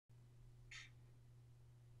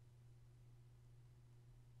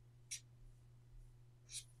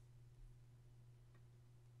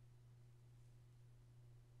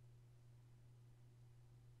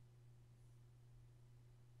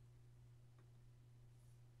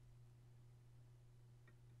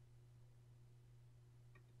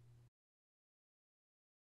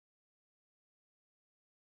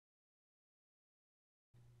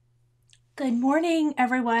Good morning,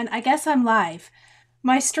 everyone. I guess I'm live.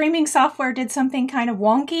 My streaming software did something kind of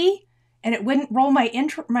wonky and it wouldn't roll my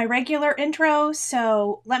regular intro,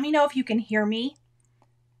 so let me know if you can hear me.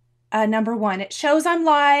 Number one, it shows I'm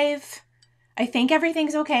live. I think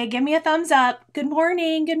everything's okay. Give me a thumbs up. Good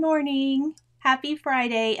morning. Good morning. Happy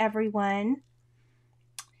Friday, everyone.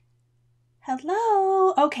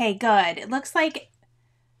 Hello. Okay, good. It looks like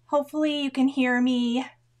hopefully you can hear me.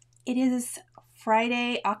 It is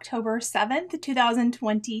Friday, October 7th,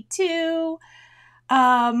 2022.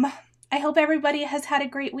 I hope everybody has had a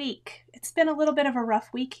great week. It's been a little bit of a rough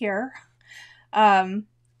week here. I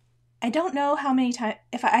don't know how many times,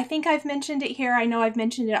 I think I've mentioned it here. I know I've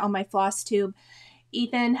mentioned it on my floss tube.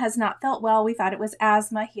 Ethan has not felt well. We thought it was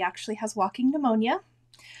asthma. He actually has walking pneumonia.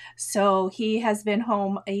 So he has been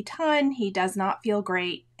home a ton. He does not feel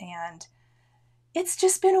great. And it's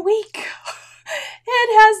just been a week.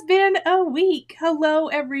 It has been a week. Hello,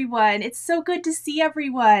 everyone. It's so good to see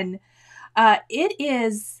everyone. It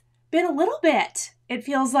has been a little bit, it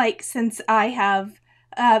feels like, since I have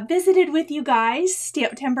visited with you guys.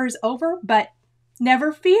 Stamptember's over, but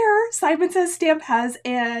never fear. Simon Says Stamp has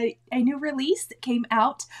a new release that came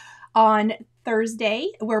out on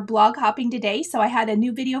Thursday. We're blog hopping today, so I had a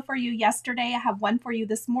new video for you yesterday. I have one for you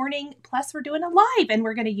this morning. Plus, we're doing a live, and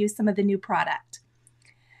we're going to use some of the new product.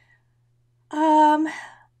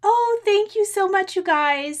 Oh, thank you so much, you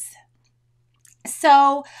guys.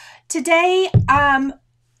 So today,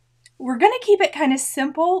 we're going to keep it kind of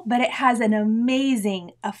simple, but it has an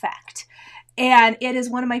amazing effect. And it is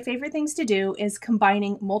one of my favorite things to do is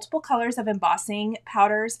combining multiple colors of embossing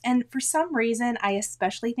powders. And for some reason, I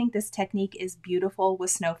especially think this technique is beautiful with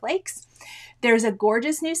snowflakes. There's a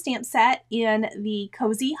gorgeous new stamp set in the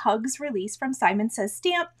Cozy Hugs release from Simon Says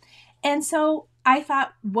Stamp. And so I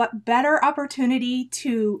thought, what better opportunity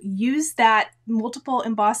to use that multiple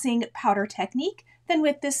embossing powder technique than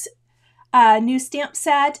with this new stamp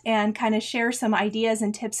set and kind of share some ideas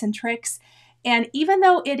and tips and tricks. And even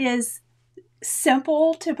though it is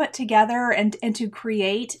simple to put together and to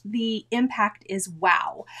create, the impact is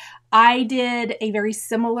wow. I did a very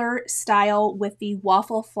similar style with the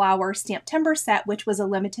Waffle Flower Stamptember set, which was a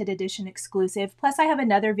limited edition exclusive. Plus, I have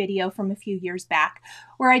another video from a few years back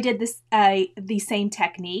where I did this the same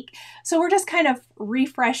technique. So we're just kind of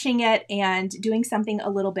refreshing it and doing something a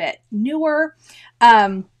little bit newer.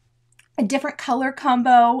 A different color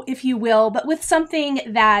combo, if you will, but with something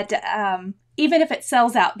that even if it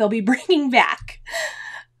sells out, they'll be bringing back.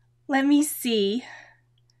 Let me see.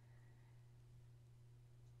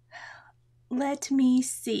 Let me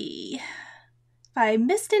see if I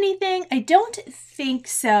missed anything. I don't think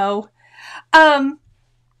so. I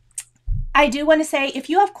do want to say, if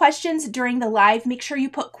you have questions during the live, make sure you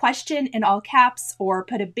put question in all caps or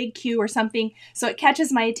put a big Q or something so it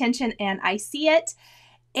catches my attention and I see it.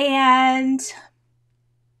 And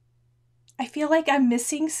I feel like I'm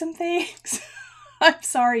missing some things. I'm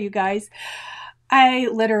sorry, you guys. I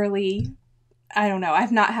don't know.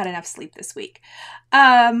 I've not had enough sleep this week.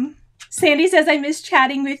 Sandy says I miss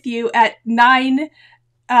chatting with you at 9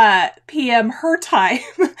 p.m. her time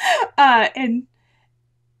and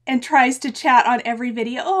tries to chat on every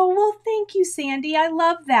video. Oh, well, thank you, Sandy. I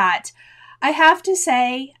love that. I have to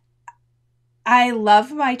say, I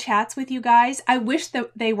love my chats with you guys. I wish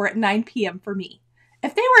that they were at 9 p.m. for me.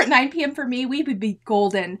 If they were at 9 p.m. for me, we would be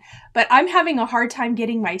golden. But I'm having a hard time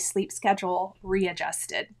getting my sleep schedule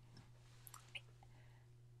readjusted.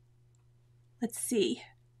 Let's see.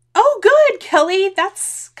 Oh, good, Kelly.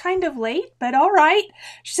 That's kind of late, but all right.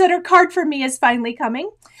 She said her card for me is finally coming.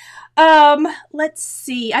 Let's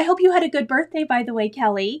see. I hope you had a good birthday, by the way,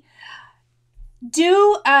 Kelly.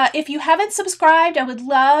 If you haven't subscribed, I would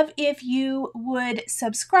love if you would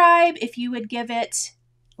subscribe, if you would give it,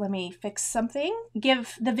 let me fix something,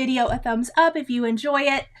 give the video a thumbs up if you enjoy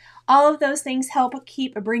it. All of those things help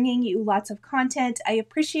keep bringing you lots of content. I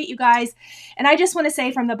appreciate you guys. And I just want to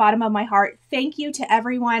say from the bottom of my heart, thank you to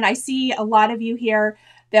everyone. I see a lot of you here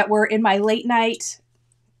that were in my late night,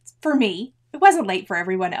 for me, it wasn't late for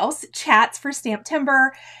everyone else, chats for Stamptember.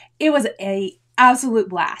 It was a absolute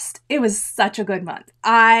blast. It was such a good month.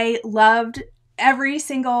 I loved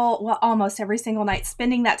almost every single night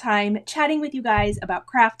spending that time chatting with you guys about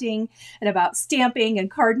crafting and about stamping and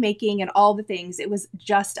card making and all the things. It was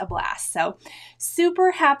just a blast. So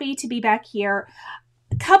super happy to be back here.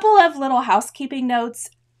 A couple of little housekeeping notes.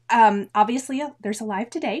 Obviously, there's a live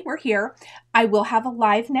today. We're here. I will have a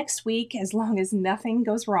live next week as long as nothing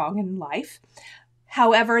goes wrong in life.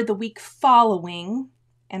 However, the week following,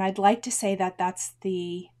 and I'd like to say that that's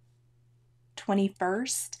the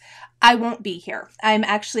 21st, I won't be here. I'm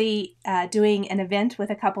actually doing an event with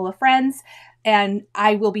a couple of friends, and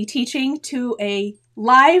I will be teaching to a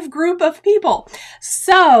live group of people.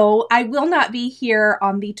 So I will not be here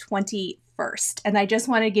on the 21st. And I just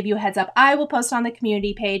want to give you a heads up. I will post on the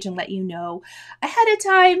community page and let you know ahead of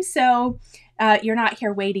time, so you're not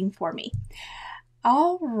here waiting for me.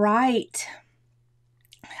 All right.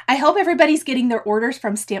 I hope everybody's getting their orders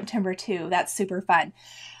from Stamp Timber too. That's super fun.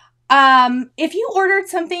 If you ordered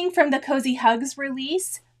something from the Cozy Hugs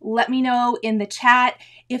release, let me know in the chat.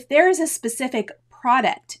 If there is a specific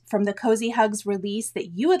product from the Cozy Hugs release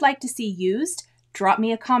that you would like to see used, drop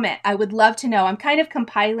me a comment. I would love to know. I'm kind of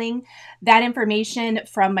compiling that information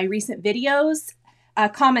from my recent videos,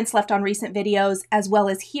 comments left on recent videos, as well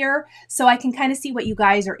as here, so I can kind of see what you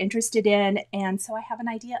guys are interested in, and so I have an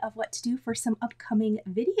idea of what to do for some upcoming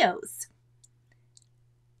videos.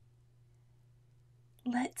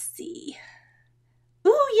 Let's see.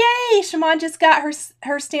 Ooh, yay! Shimon just got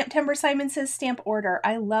her Stamp Timber Simon Says stamp order.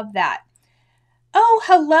 I love that. Oh,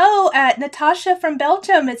 hello, Natasha from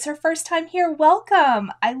Belgium. It's her first time here.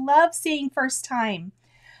 Welcome. I love seeing first time.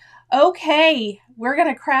 Okay, we're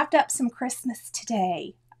going to craft up some Christmas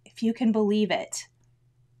today, if you can believe it.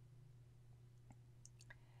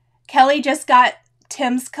 Kelly just got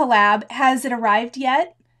Tim's collab. Has it arrived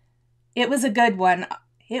yet? It was a good one.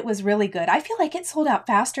 It was really good. I feel like it sold out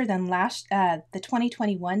faster than the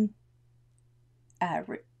 2021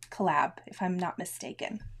 collab, if I'm not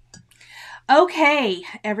mistaken. Okay,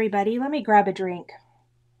 everybody, let me grab a drink.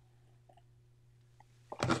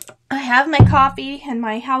 I have my coffee and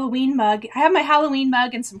my Halloween mug. I have my Halloween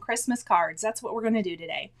mug and some Christmas cards. That's what we're going to do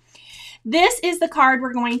today. This is the card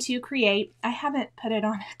we're going to create. I haven't put it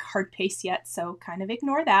on a card paste yet, so kind of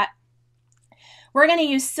ignore that. We're going to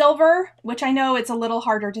use silver, which I know it's a little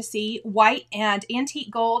harder to see, white and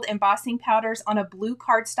antique gold embossing powders on a blue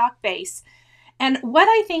cardstock base. And what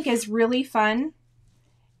I think is really fun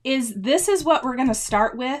is this is what we're going to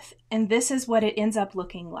start with, and this is what it ends up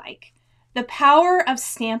looking like. The power of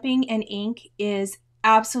stamping and ink is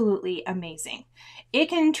absolutely amazing. It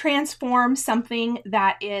can transform something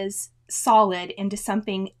that is solid into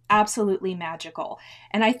something absolutely magical.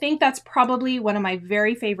 And I think that's probably one of my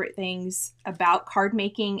very favorite things about card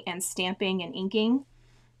making and stamping and inking.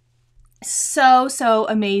 So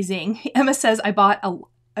amazing. Emma says, I bought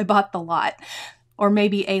the lot, or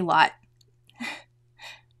maybe a lot.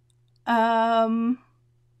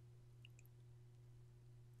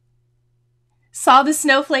 Saw the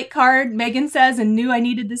snowflake card, Megan says, and knew I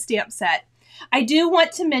needed the stamp set. I do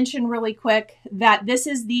want to mention really quick that this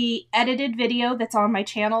is the edited video that's on my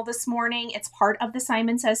channel this morning. It's part of the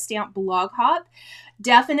Simon Says Stamp blog hop.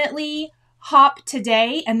 Definitely hop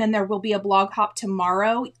today, and then there will be a blog hop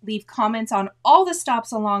tomorrow. Leave comments on all the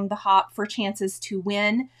stops along the hop for chances to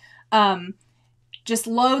win. Just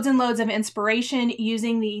loads and loads of inspiration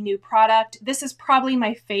using the new product. This is probably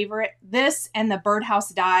my favorite. This and the birdhouse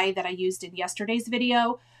die that I used in yesterday's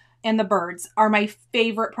video and the birds are my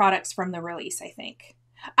favorite products from the release, I think.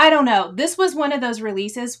 I don't know. This was one of those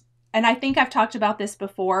releases, and I think I've talked about this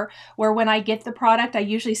before, where when I get the product, I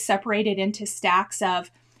usually separate it into stacks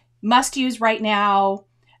of must use right now,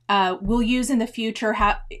 will use in the future,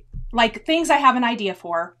 like things I have an idea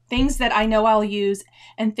for, things that I know I'll use,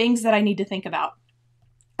 and things that I need to think about.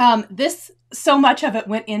 So much of it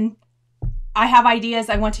went in, I have ideas,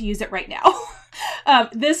 I want to use it right now.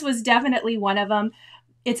 This was definitely one of them.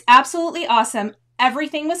 It's absolutely awesome.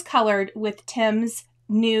 Everything was colored with Tim's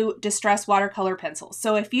new Distress watercolor pencils.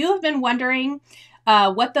 So if you have been wondering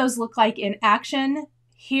what those look like in action,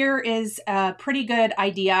 here is a pretty good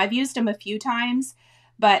idea. I've used them a few times,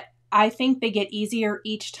 but I think they get easier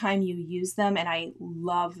each time you use them, and I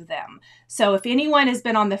love them. So if anyone has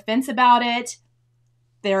been on the fence about it,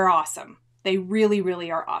 they're awesome. They really, really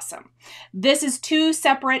are awesome. This is two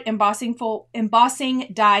separate embossing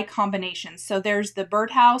die combinations. So there's the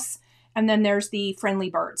birdhouse, and then there's the friendly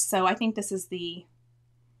birds. So I think this is the,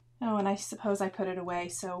 oh, and I suppose I put it away,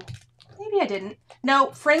 so maybe I didn't. No,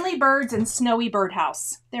 friendly birds and snowy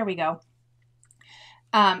birdhouse. There we go.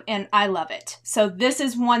 And I love it. So this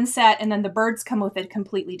is one set, and then the birds come with a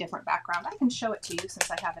completely different background. I can show it to you since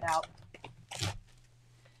I have it out.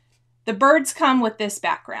 The birds come with this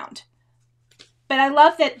background. But I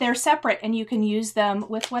love that they're separate and you can use them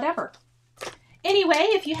with whatever. Anyway,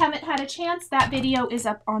 if you haven't had a chance, that video is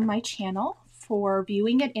up on my channel for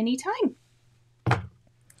viewing at any time.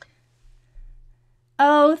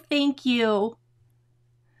 Oh, thank you.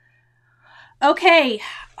 Okay,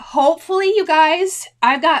 hopefully you guys,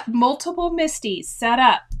 I've got multiple Misties set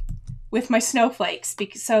up. with my snowflakes.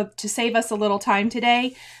 So to save us a little time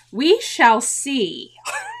today, we shall see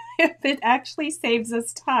if it actually saves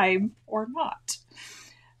us time or not.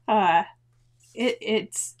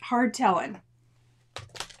 It's hard telling.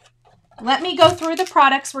 Let me go through the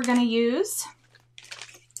products we're going to use,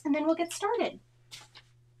 and then we'll get started.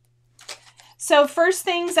 So first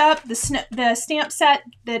things up, the stamp set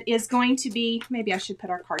that is going to be, maybe I should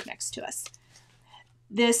put our card next to us.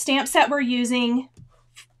 The stamp set we're using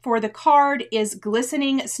for the card is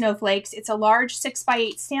Glistening Snowflakes. It's a large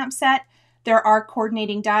 6x8 stamp set. There are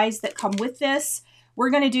coordinating dies that come with this. We're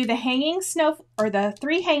going to do the hanging the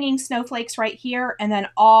 3 hanging snowflakes right here, and then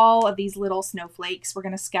all of these little snowflakes we're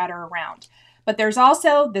going to scatter around. But there's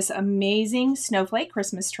also this amazing snowflake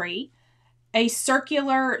Christmas tree, a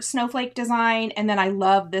circular snowflake design, and then I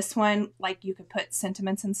love this one, like you could put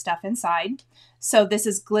sentiments and stuff inside. So this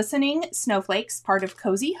is Glistening Snowflakes, part of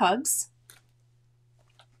Cozy Hugs.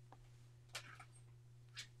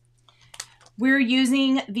 We're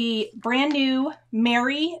using the brand new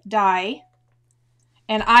Mary die,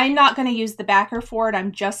 and I'm not going to use the backer for it.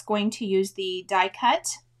 I'm just going to use the die cut.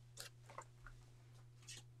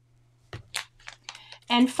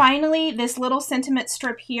 And finally, this little sentiment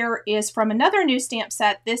strip here is from another new stamp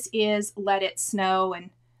set. This is Let It Snow, and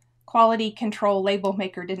quality control label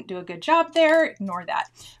maker didn't do a good job there. Ignore that.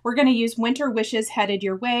 We're going to use Winter Wishes Headed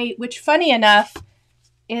Your Way, which, funny enough,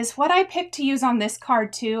 is what I picked to use on this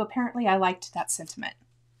card too. Apparently I liked that sentiment.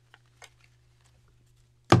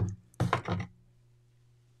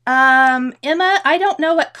 Emma, I don't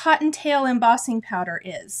know what Cottontail embossing powder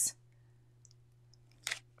is.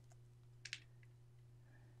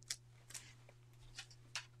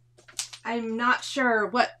 I'm not sure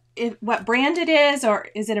what brand it is, or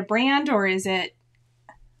is it a brand, or is it,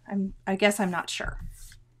 I guess I'm not sure.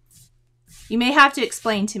 You may have to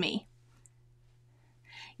explain to me.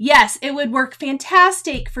 Yes, it would work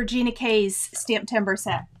fantastic for Gina K's Stamp Timber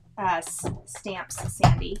set stamps,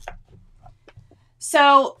 Sandy.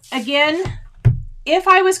 So again, if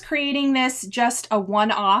I was creating this just a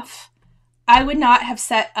one-off, I would not have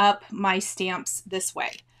set up my stamps this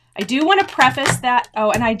way. I do want to preface that.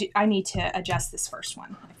 Oh, and I need to adjust this first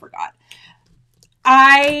one. I forgot.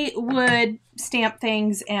 I would stamp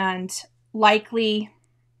things and likely,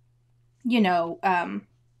 you know,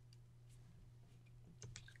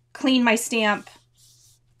 clean my stamp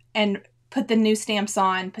and put the new stamps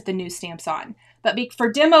on, But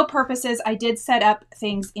for demo purposes, I did set up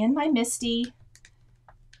things in my MISTI.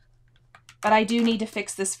 But I do need to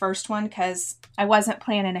fix this first one because I wasn't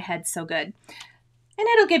planning ahead so good. And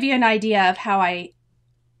it'll give you an idea of how I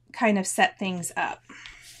kind of set things up.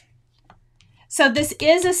 So this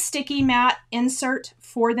is a sticky mat insert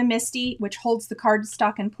for the MISTI, which holds the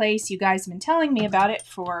cardstock in place. You guys have been telling me about it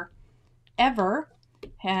forever,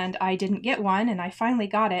 and I didn't get one, and I finally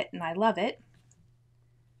got it, and I love it.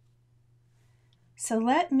 So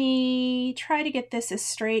let me try to get this as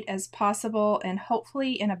straight as possible and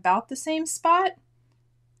hopefully in about the same spot.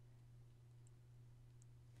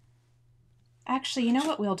 Actually, you know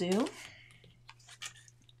what we'll do?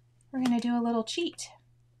 We're going to do a little cheat.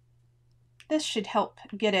 This should help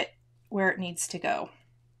get it where it needs to go.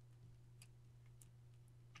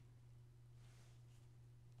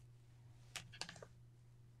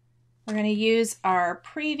 We're going to use our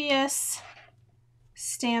previous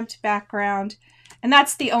stamped background, and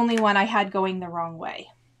that's the only one I had going the wrong way.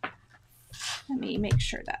 Let me make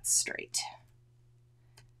sure that's straight.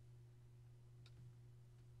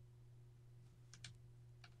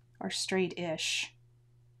 Or straight-ish.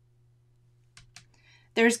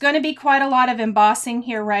 There's going to be quite a lot of embossing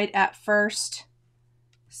here right at first,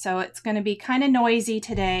 so it's going to be kind of noisy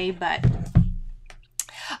today, but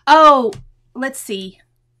oh, let's see.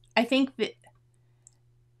 I think that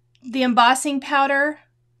the embossing powder,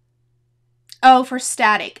 oh, for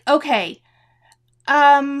static. Okay.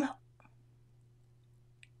 Oh,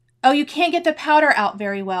 you can't get the powder out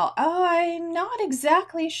very well. Oh, I'm not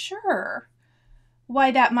exactly sure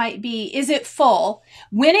why that might be. Is it full?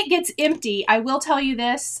 When it gets empty, I will tell you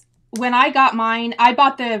this. When I got mine, I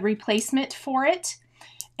bought the replacement for it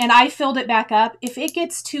and I filled it back up. If it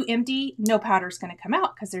gets too empty, no powder is going to come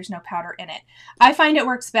out because there's no powder in it. I find it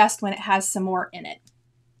works best when it has some more in it.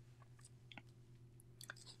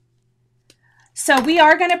 So we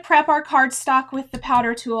are going to prep our cardstock with the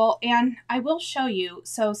powder tool, and I will show you.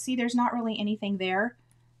 So see, there's not really anything there.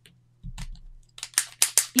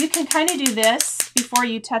 You can kind of do this before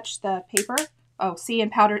you touch the paper. Oh, see,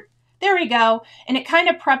 and powder. There we go. And it kind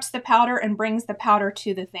of preps the powder and brings the powder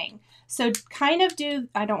to the thing. So kind of do,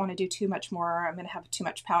 I don't want to do too much more or I'm going to have too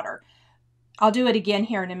much powder. I'll do it again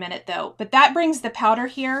here in a minute though. But that brings the powder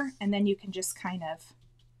here, and then you can just kind of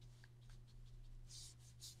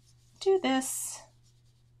do this.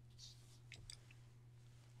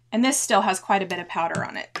 And this still has quite a bit of powder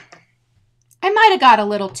on it. I might have got a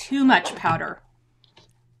little too much powder.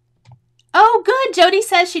 Oh, good. Jody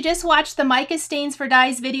says she just watched the mica stains for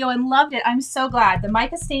dyes video and loved it. I'm so glad. The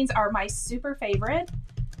mica stains are my super favorite.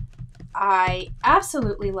 I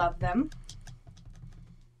absolutely love them.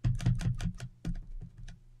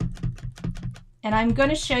 And I'm going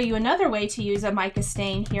to show you another way to use a mica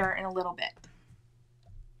stain here in a little bit.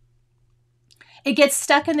 It gets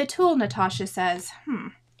stuck in the tool, Natasha says.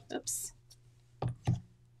 Oops.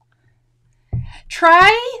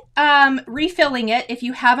 Try refilling it if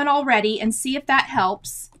you haven't already and see if that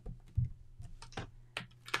helps.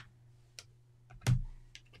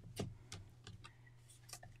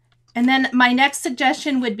 And then my next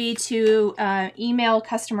suggestion would be to email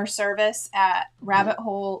customer service at Rabbit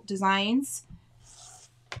Hole Designs.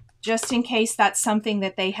 Just in case that's something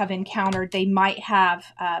that they have encountered, they might have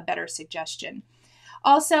a better suggestion.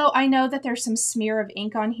 Also, I know that there's some smear of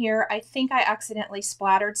ink on here. I think I accidentally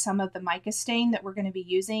splattered some of the mica stain that we're going to be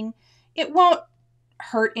using. It won't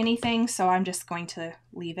hurt anything, so I'm just going to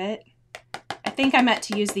leave it. I think I meant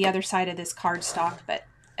to use the other side of this cardstock, but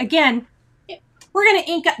again, we're going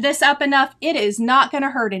to ink this up enough. It is not going to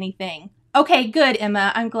hurt anything. Okay, good,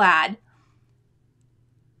 Emma. I'm glad.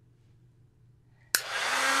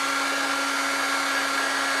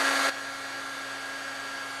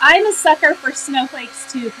 I'm a sucker for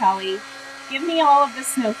snowflakes too, Kelly. Give me all of the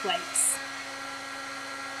snowflakes.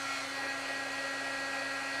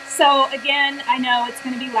 So again, I know it's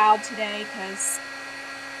going to be loud today because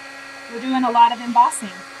we're doing a lot of embossing.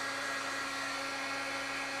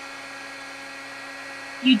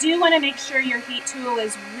 You do want to make sure your heat tool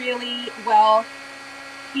is really well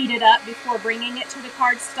heated up before bringing it to the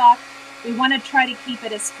cardstock. We want to try to keep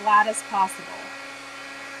it as flat as possible.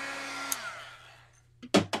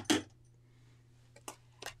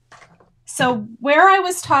 So where I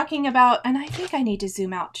was talking about, and I think I need to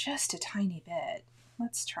zoom out just a tiny bit.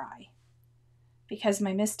 Let's try. Because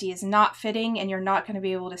my MISTI is not fitting and you're not going to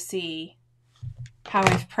be able to see how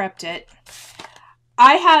I've prepped it.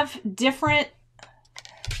 I have different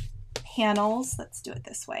panels. Let's do it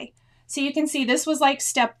this way. So you can see this was like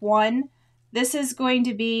step 1. This is going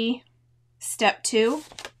to be step 2.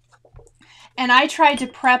 And I tried to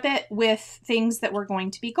prep it with things that were going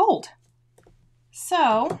to be gold.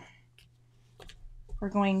 So we're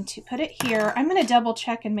going to put it here. I'm going to double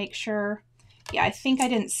check and make sure. Yeah, I think I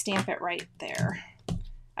didn't stamp it right there.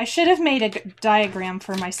 I should have made a diagram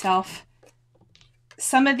for myself.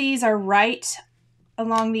 Some of these are right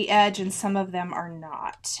along the edge and some of them are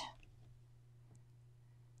not.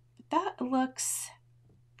 But that looks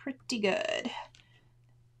pretty good.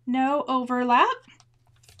 No overlap.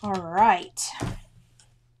 All right.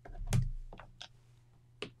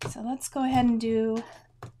 So let's go ahead and do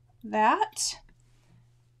that.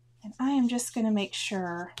 And I am just going to make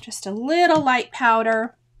sure, just a little light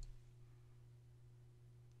powder.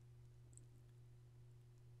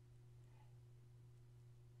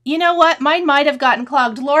 You know what? Mine might have gotten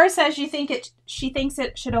clogged. Laura says she thinks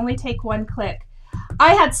it should only take 1 click.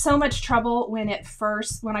 I had so much trouble when I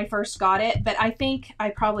first got it, but I think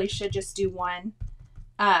I probably should just do 1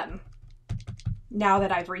 now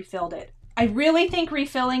that I've refilled it. I really think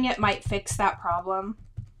refilling it might fix that problem.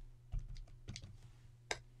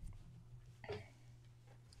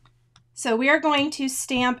 So we are going to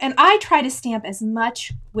stamp, and I try to stamp as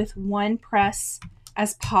much with 1 press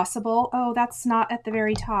as possible. Oh, that's not at the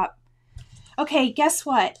very top. Okay, guess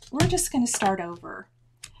what? We're just going to start over.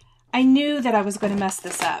 I knew that I was going to mess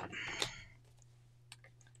this up.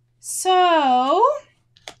 So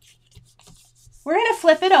we're going to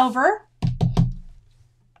flip it over.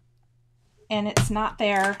 And it's not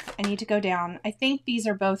there. I need to go down. I think these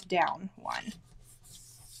are both down 1.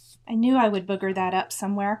 I knew I would booger that up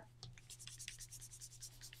somewhere.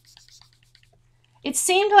 It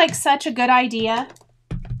seemed like such a good idea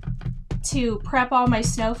to prep all my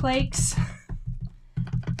snowflakes.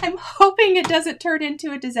 I'm hoping it doesn't turn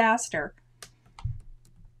into a disaster.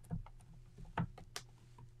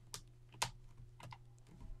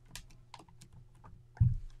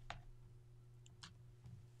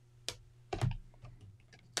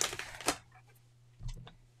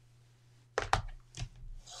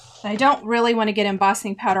 I don't really want to get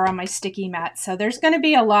embossing powder on my sticky mat, so there's going to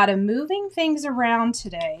be a lot of moving things around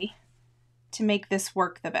today to make this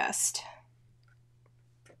work the best.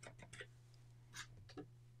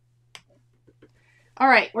 All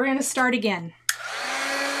right, we're going to start again.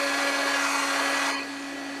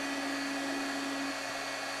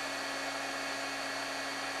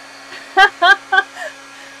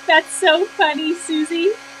 That's so funny,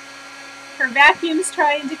 Susie. Her vacuum's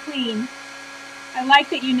trying to clean. I like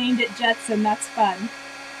that you named it Jetson. That's fun.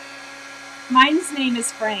 Mine's name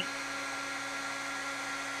is Frank.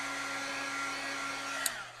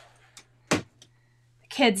 The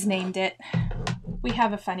kids named it. We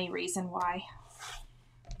have a funny reason why.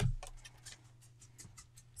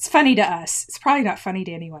 It's funny to us. It's probably not funny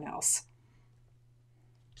to anyone else.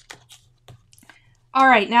 All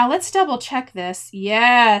right, now let's double check this.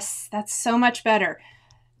 Yes, that's so much better.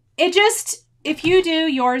 It just, if you do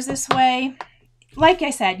yours this way, like I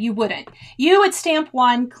said, you wouldn't. You would stamp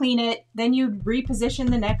one, clean it, then you'd reposition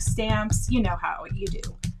the next stamps. You know how you do.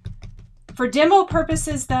 For demo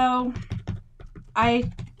purposes, though,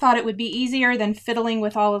 I thought it would be easier than fiddling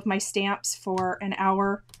with all of my stamps for an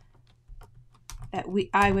hour.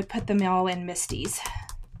 I would put them all in Misty's.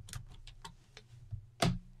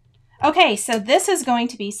 Okay, so this is going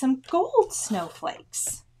to be some gold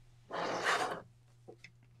snowflakes.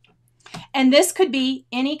 And this could be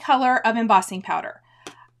any color of embossing powder.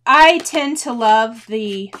 I tend to love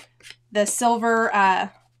the silver,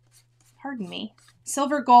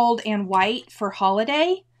 silver, gold, and white for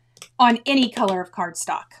holiday on any color of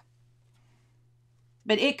cardstock.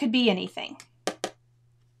 But it could be anything.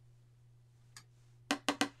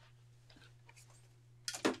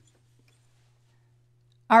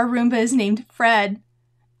 Our Roomba is named Fred.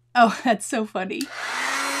 Oh, that's so funny.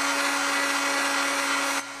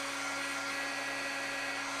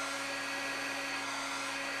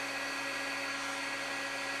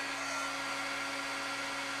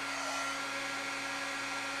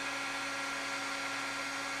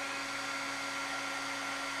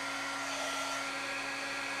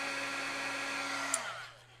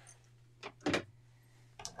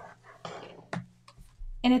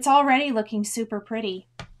 And it's already looking super pretty.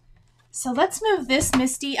 So let's move this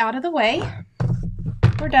Misty out of the way.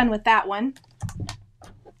 We're done with that one.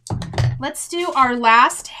 Let's do our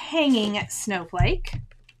last hanging snowflake.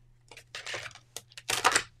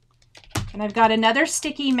 And I've got another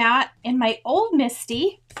sticky mat in my old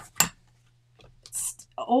Misty. It's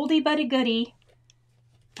oldie but a goodie.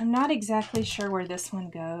 I'm not exactly sure where this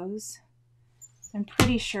one goes. I'm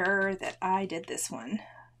pretty sure that I did this one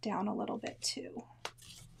down a little bit too.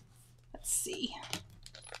 Let's see.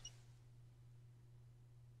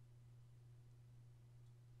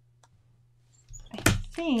 I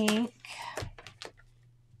think,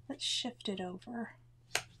 let's shift it over.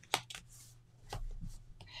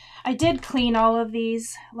 I did clean all of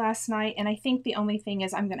these last night, and I think the only thing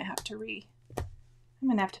is I'm going to have to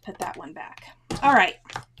put that one back. All right.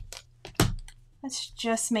 Let's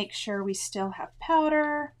just make sure we still have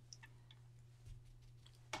powder.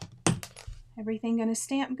 Everything going to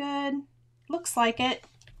stamp good? Looks like it.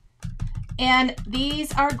 And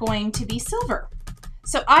these are going to be silver.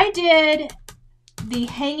 So I did the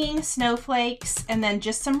hanging snowflakes and then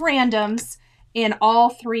just some randoms in all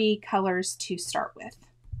three colors to start with.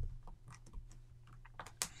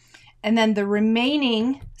 And then the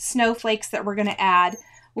remaining snowflakes that we're going to add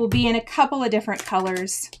will be in a couple of different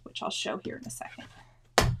colors, which I'll show here in a second.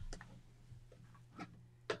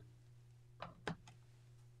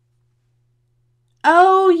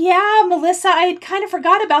 Oh yeah, Melissa, I kind of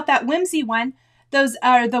forgot about that Whimsy one. Those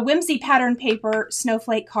are the Whimsy pattern paper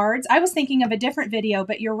snowflake cards. I was thinking of a different video,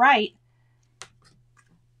 but you're right.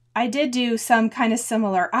 I did do some kind of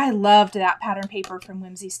similar. I loved that pattern paper from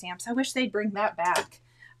Whimsy Stamps. I wish they'd bring that back.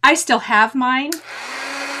 I still have mine,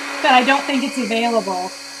 but I don't think it's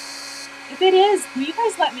available. If it is, will you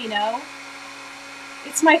guys let me know?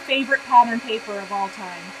 It's my favorite pattern paper of all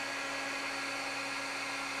time.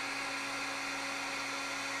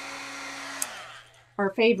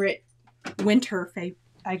 Or favorite winter,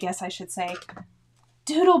 I guess I should say.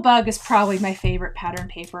 Doodlebug is probably my favorite pattern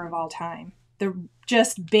paper of all time. The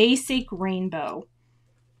just basic rainbow.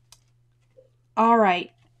 All right,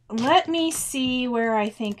 let me see where I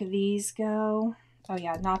think these go. Oh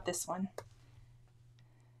yeah, not this one.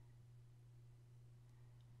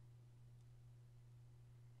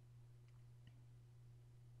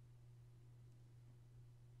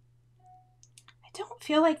 I don't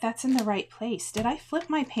feel like that's in the right place. Did I flip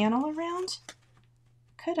my panel around?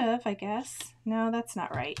 Could have, I guess. No, that's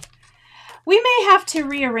not right. We may have to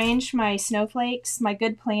rearrange my snowflakes. My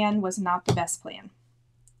good plan was not the best plan.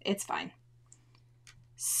 It's fine.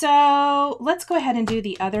 So let's go ahead and do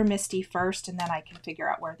the other Misty first, and then I can figure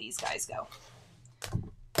out where these guys go.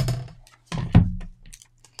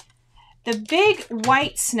 The big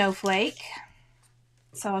white snowflake,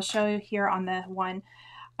 so I'll show you here on the one.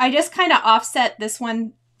 I just kind of offset this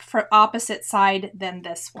one for opposite side than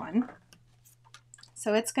this one.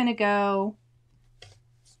 So it's going to go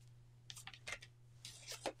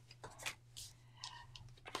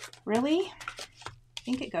really? I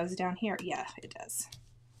think it goes down here. Yeah, it does.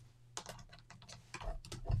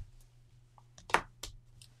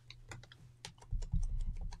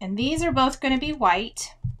 And these are both going to be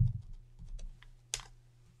white.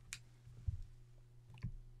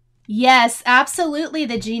 Yes, absolutely.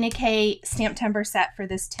 The Gina K stamp timber set for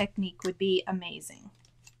this technique would be amazing.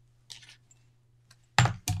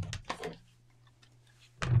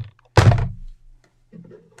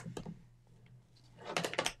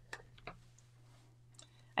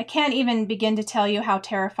 I can't even begin to tell you how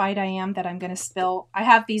terrified I am that I'm going to spill. I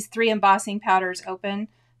have these 3 embossing powders open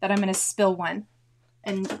that I'm going to spill one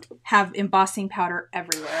and have embossing powder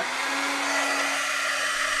everywhere.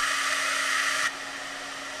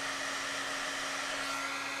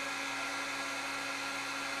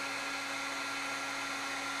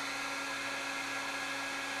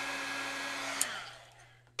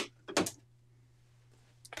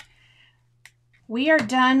 We are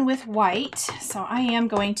done with white, so I am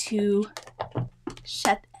going to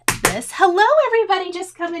shut this. Hello, everybody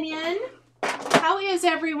just coming in. How is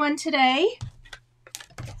everyone today?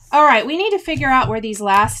 All right, we need to figure out where these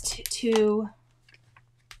last 2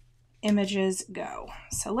 images go.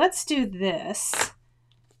 So let's do this.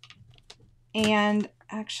 And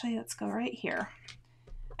actually, let's go right here.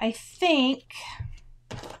 I think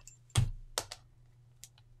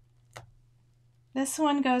this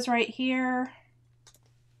one goes right here.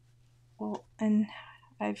 Well, and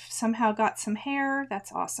I've somehow got some hair.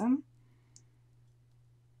 That's awesome.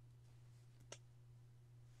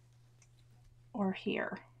 Or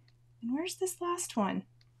here. And where's this last one?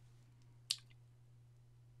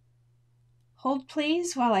 Hold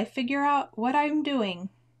please while I figure out what I'm doing.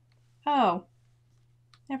 Oh,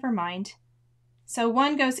 never mind. So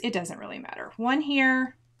one goes, it doesn't really matter. One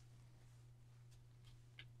here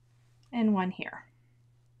and one here.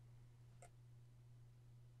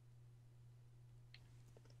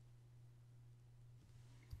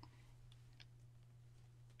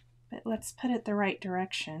 But let's put it the right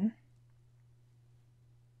direction.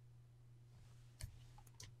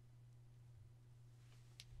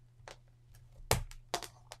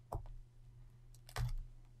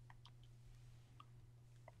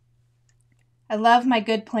 I love my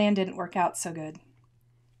good plan didn't work out so good.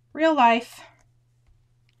 Real life.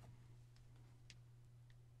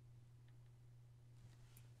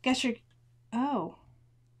 Guess you're, oh,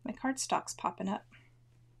 my cardstock's popping up.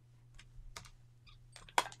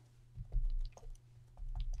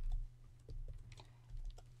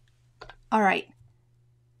 All right.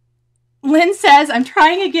 Lynn says, I'm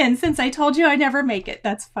trying again since I told you I never make it.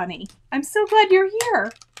 That's funny. I'm so glad you're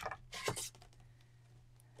here.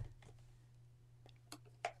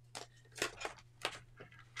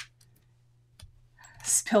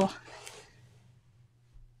 Spill.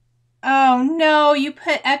 Oh no, you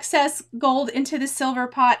put excess gold into the silver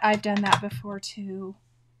pot. I've done that before too.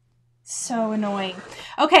 So annoying.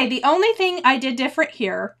 Okay, the only thing I did different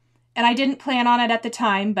here, and I didn't plan on it at the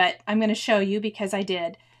time, but I'm going to show you because I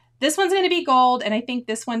did. This one's going to be gold, and I think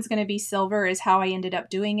this one's going to be silver is how I ended up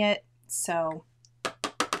doing it. So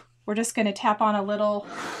we're just going to tap on a little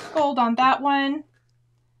gold on that one,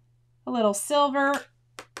 a little silver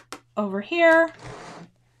over here.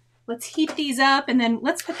 Let's heat these up, and then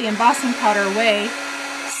let's put the embossing powder away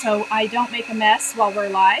so I don't make a mess while we're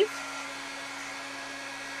live.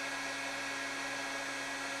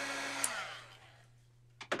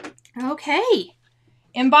 Okay,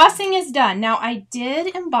 embossing is done. Now I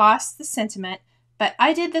did emboss the sentiment, but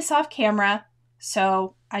I did this off camera,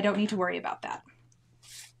 so I don't need to worry about that.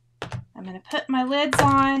 I'm going to put my lids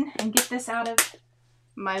on and get this out of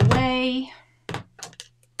my way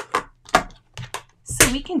so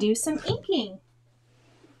we can do some inking.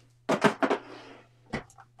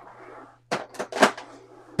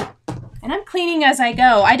 And I'm cleaning as I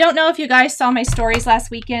go. I don't know if you guys saw my stories last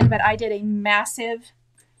weekend, but I did a massive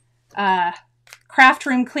craft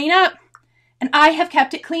room cleanup, and I have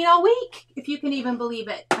kept it clean all week, if you can even believe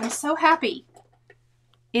it. I'm so happy.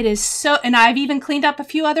 It is so, and I've even cleaned up a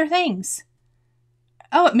few other things.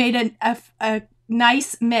 Oh, it made a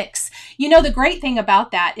nice mix. You know, the great thing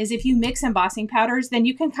about that is if you mix embossing powders, then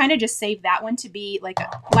you can kind of just save that one to be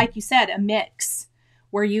like you said, a mix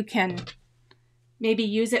where you can maybe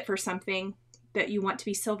use it for something that you want to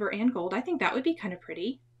be silver and gold. I think that would be kind of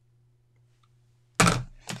pretty.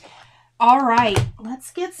 All right,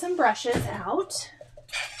 let's get some brushes out.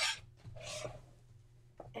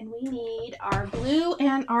 And we need our blue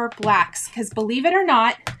and our blacks, because believe it or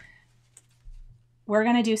not, we're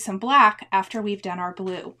going to do some black after we've done our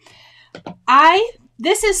blue.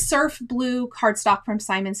 This is Surf Blue cardstock from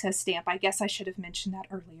Simon Says Stamp. I guess I should have mentioned that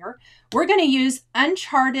earlier. We're going to use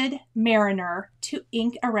Uncharted Mariner to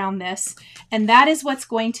ink around this, and that is what's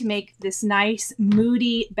going to make this nice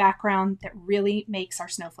moody background that really makes our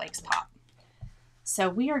snowflakes pop. So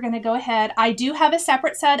we are going to go ahead. I do have a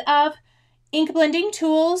separate set of ink blending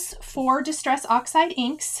tools for Distress Oxide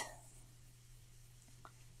inks.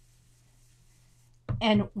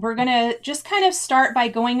 And we're going to just kind of start by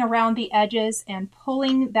going around the edges and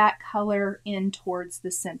pulling that color in towards the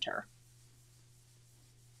center.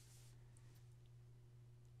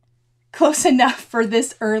 Close enough for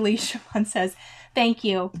this early, Siobhan says. Thank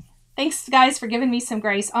you. Thanks, guys, for giving me some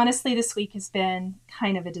grace. Honestly, this week has been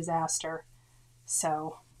kind of a disaster.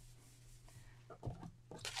 So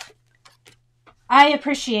I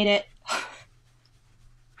appreciate it.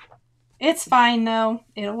 It's fine, though.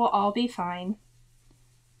 It will all be fine.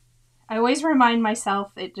 I always remind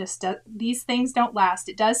myself these things don't last.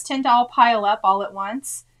 It does tend to all pile up all at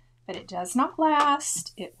once, but it does not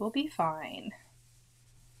last. It will be fine.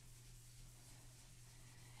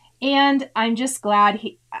 And I'm just glad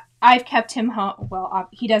I've kept him home. Well,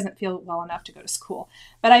 he doesn't feel well enough to go to school,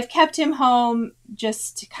 but I've kept him home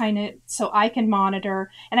just to kind of so I can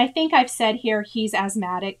monitor. And I think I've said here he's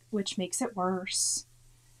asthmatic, which makes it worse.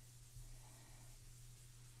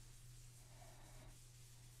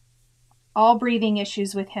 All breathing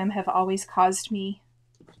issues with him have always caused me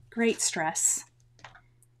great stress.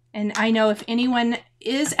 And I know if anyone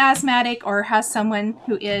is asthmatic or has someone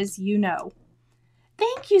who is, you know.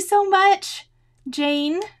 Thank you so much,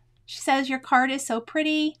 Jane. She says your card is so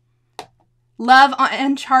pretty. Love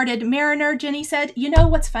Uncharted Mariner, Jenny said. You know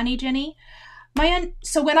what's funny, Jenny?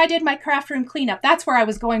 So when I did my craft room cleanup, that's where I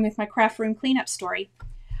was going with my craft room cleanup story.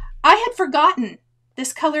 I had forgotten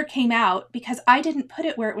this color came out because I didn't put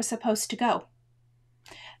it where it was supposed to go.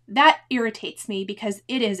 That irritates me because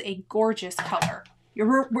it is a gorgeous color.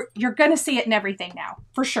 You're going to see it in everything now,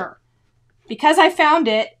 for sure. Because I found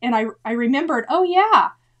it and I remembered, oh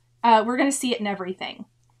yeah, we're going to see it in everything.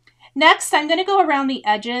 Next, I'm going to go around the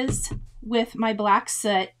edges with my black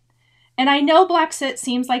soot. And I know black soot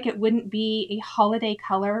seems like it wouldn't be a holiday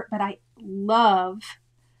color, but I love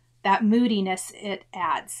that moodiness it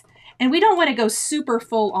adds. And we don't want to go super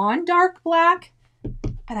full on dark black,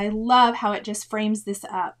 but I love how it just frames this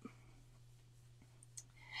up.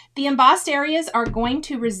 The embossed areas are going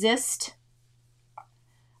to resist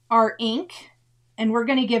our ink, and we're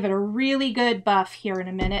going to give it a really good buff here in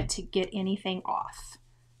a minute to get anything off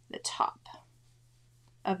the top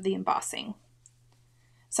of the embossing.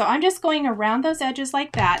 So I'm just going around those edges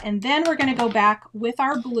like that, and then we're going to go back with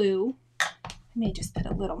our blue. I may just put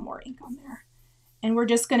a little more ink on there. And we're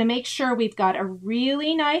just going to make sure we've got a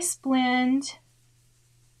really nice blend.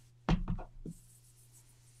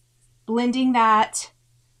 Blending that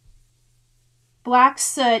black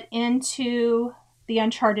soot into the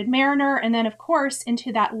Uncharted Mariner, and then of course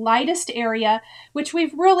into that lightest area, which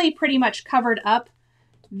we've really pretty much covered up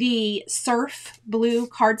the Surf Blue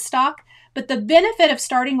cardstock. But the benefit of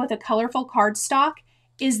starting with a colorful cardstock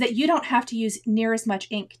is that you don't have to use near as much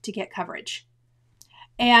ink to get coverage.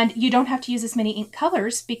 And you don't have to use as many ink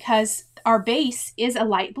colors because our base is a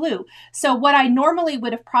light blue. So what I normally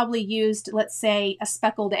would have probably used, let's say a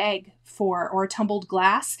speckled egg or a tumbled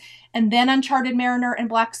glass, and then Uncharted Mariner and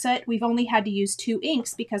black soot, we've only had to use 2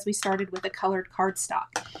 inks because we started with a colored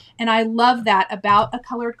cardstock. And I love that about a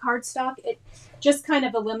colored cardstock. It just kind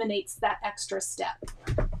of eliminates that extra step.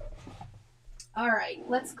 All right,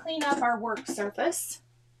 let's clean up our work surface.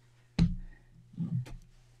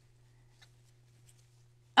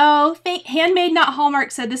 Oh, Handmade Not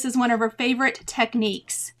Hallmark said this is one of her favorite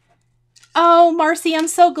techniques. Oh, Marcy, I'm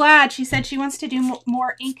so glad. She said she wants to do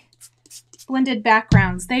more ink blended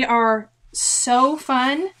backgrounds. They are so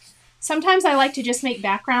fun. Sometimes I like to just make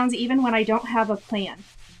backgrounds even when I don't have a plan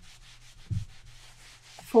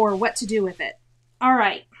for what to do with it. All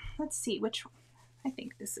right, let's see which one. I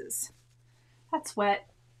think this is, that's wet.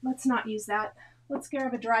 Let's not use that. Let's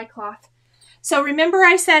grab a dry cloth. So remember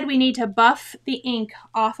I said we need to buff the ink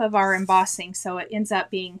off of our embossing so it ends up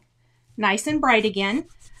being nice and bright again.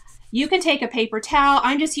 You can take a paper towel.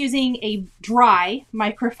 I'm just using a dry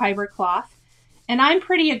microfiber cloth, and I'm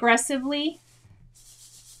pretty aggressively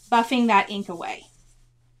buffing that ink away.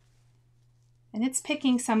 And it's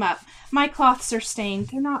picking some up. My cloths are stained.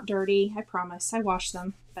 They're not dirty, I promise. I washed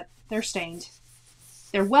them, but they're stained.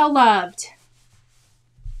 They're well loved.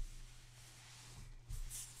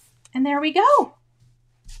 And there we go.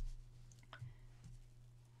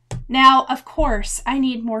 Now, of course, I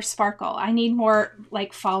need more sparkle. I need more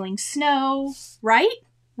like falling snow, right?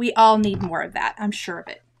 We all need more of that. I'm sure of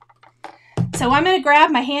it. So I'm going to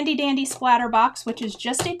grab my handy dandy splatter box, which is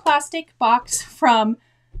just a plastic box from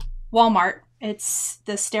Walmart. It's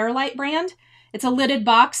the Sterilite brand. It's a lidded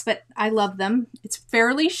box, but I love them. It's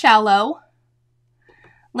fairly shallow.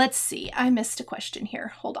 Let's see. I missed a question here.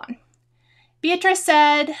 Hold on. Beatrice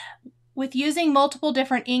said, with using multiple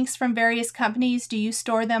different inks from various companies, do you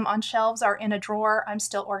store them on shelves or in a drawer? I'm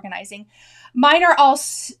still organizing. Mine are all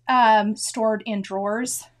stored in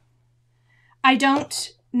drawers. I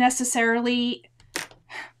don't necessarily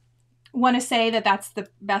want to say that that's the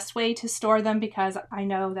best way to store them because I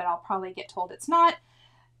know that I'll probably get told it's not.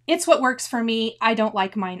 It's what works for me. I don't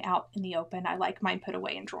like mine out in the open. I like mine put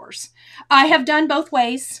away in drawers. I have done both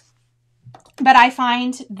ways, but I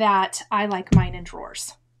find that I like mine in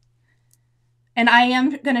drawers. And I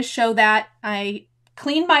am going to show that. I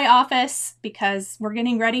cleaned my office because we're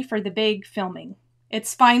getting ready for the big filming.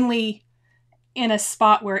 It's finally in a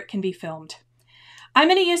spot where it can be filmed. I'm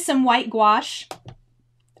going to use some white gouache.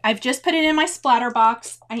 I've just put it in my splatter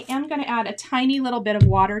box. I am going to add a tiny little bit of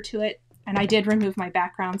water to it. And I did remove my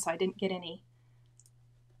background, so I didn't get any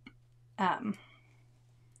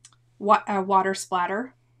water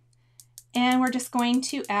splatter. And we're just going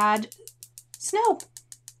to add snow.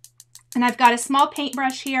 And I've got a small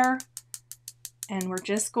paintbrush here. And we're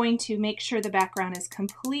just going to make sure the background is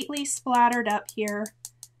completely splattered up here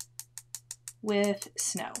with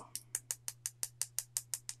snow.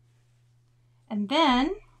 And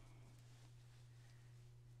then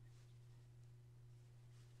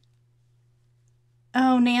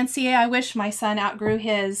oh, Nancy, I wish my son outgrew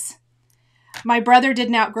his. My brother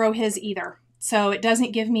didn't outgrow his either. So it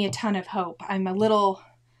doesn't give me a ton of hope. I'm a little,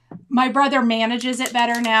 my brother manages it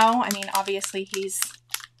better now. I mean, obviously he's,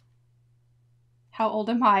 how old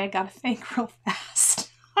am I? I got to think real fast.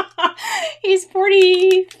 He's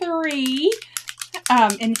 43.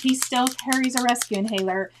 And he still carries a rescue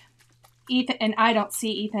inhaler. Ethan, and I don't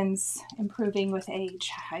see Ethan's improving with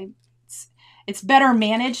age. It's better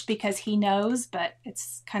managed because he knows, but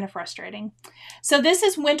it's kind of frustrating. So this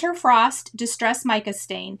is Winter Frost Distress Mica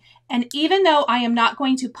Stain. And even though I am not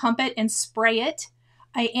going to pump it and spray it,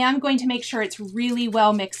 I am going to make sure it's really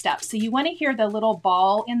well mixed up. So you want to hear the little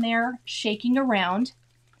ball in there shaking around.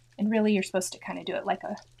 And really you're supposed to kind of do it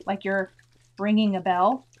like you're ringing a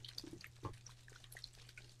bell.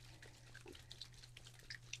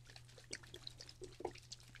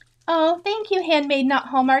 Oh, thank you, Handmade Not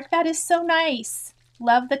Hallmark. That is so nice.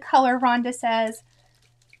 Love the color, Rhonda says.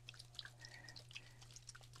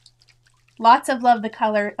 Lots of love the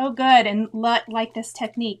color. Oh, good. And like this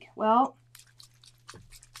technique. Well,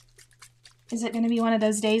 is it going to be one of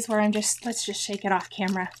those days where let's just shake it off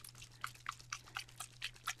camera.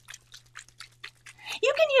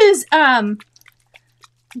 You can use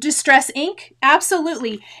Distress ink,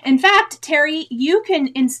 absolutely. In fact, Terry, you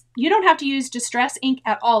don't have to use Distress ink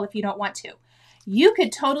at all if you don't want to. You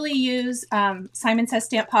could totally use Simon Says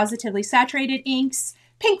Stamp Positively Saturated inks,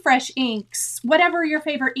 Pink Fresh inks, whatever your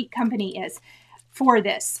favorite ink company is for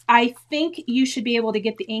this. I think you should be able to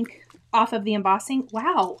get the ink off of the embossing.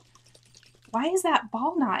 Wow, why is that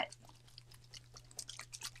ball not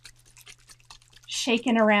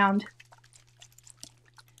shaking around?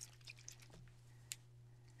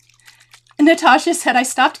 Natasha said, I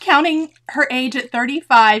stopped counting her age at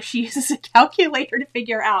 35. She uses a calculator to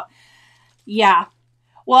figure out. Yeah.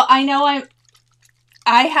 Well, I know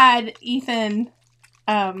I had Ethan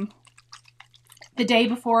the day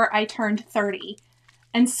before I turned 30.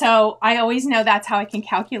 And so I always know that's how I can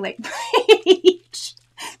calculate my age.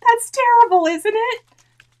 That's terrible, isn't it?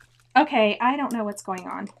 Okay, I don't know what's going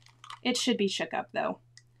on. It should be shook up, though.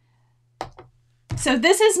 So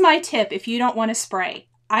this is my tip if you don't want to spray.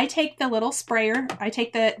 I take the little sprayer, I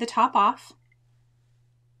take the top off,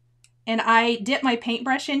 and I dip my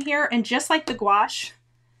paintbrush in here, and just like the gouache,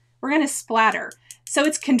 we're going to splatter. So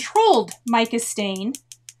it's controlled mica stain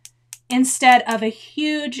instead of a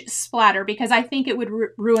huge splatter because I think it would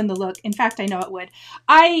ruin the look. In fact, I know it would.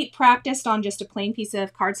 I practiced on just a plain piece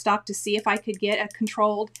of cardstock to see if I could get a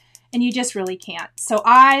controlled, and you just really can't. So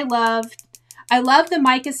I love the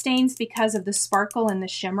mica stains because of the sparkle and the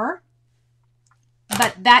shimmer.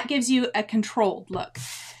 But that gives you a controlled look.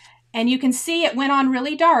 And you can see it went on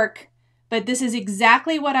really dark, but this is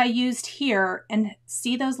exactly what I used here. And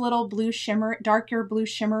see those little blue shimmer, darker blue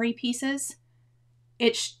shimmery pieces?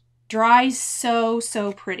 It dries so,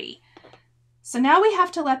 so pretty. So now we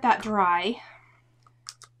have to let that dry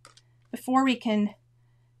before we can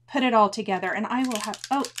put it all together. And I will have,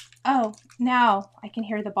 oh, now I can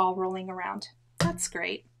hear the ball rolling around. That's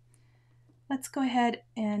great. Let's go ahead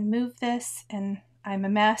and move this, and I'm a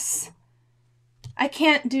mess. I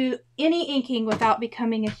can't do any inking without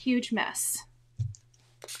becoming a huge mess.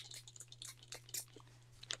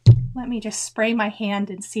 Let me just spray my hand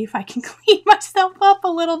and see if I can clean myself up a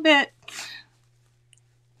little bit.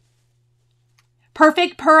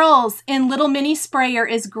 Perfect Pearls in Little Mini Sprayer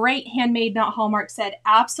is great. Handmade, Not Hallmark said.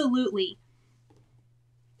 Absolutely.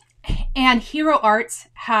 And Hero Arts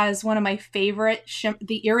has one of my favorite.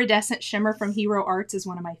 The Iridescent Shimmer from Hero Arts is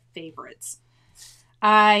one of my favorites.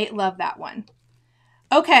 I love that one.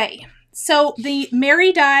 Okay, so the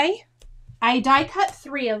Mary die, I die cut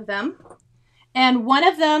 3 of them. And one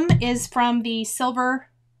of them is from the Silver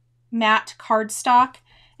Matte Cardstock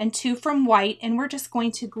and 2 from White. And we're just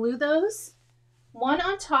going to glue those one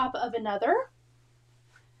on top of another.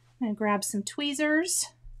 I'm going to grab some tweezers.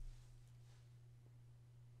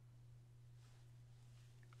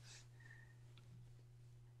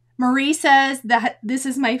 Marie says that this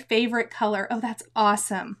is my favorite color. Oh, that's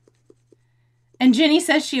awesome. And Jenny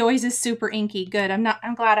says she always is super inky. Good.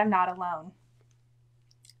 I'm glad I'm not alone.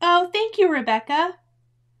 Oh, thank you, Rebecca.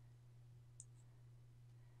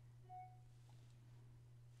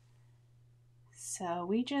 So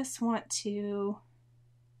we just want to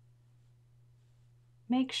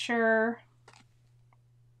make sure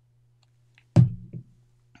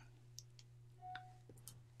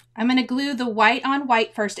I'm going to glue the white on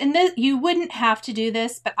white first. And you wouldn't have to do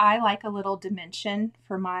this, but I like a little dimension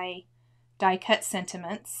for my die cut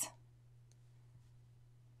sentiments.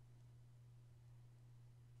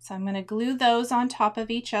 So I'm going to glue those on top of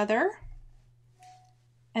each other.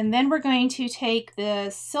 And then we're going to take the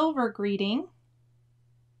silver greeting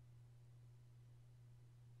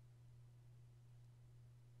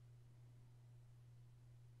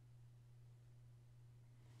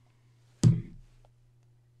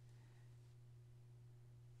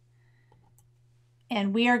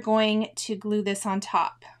and we are going to glue this on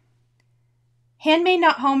top. Handmade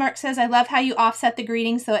Not Hallmark says, I love how you offset the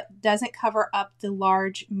greeting so it doesn't cover up the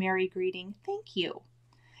large Mary greeting. Thank you.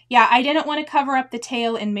 Yeah, I didn't want to cover up the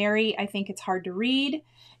tail in Mary. I think it's hard to read.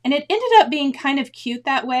 And it ended up being kind of cute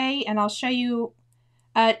that way. And I'll show you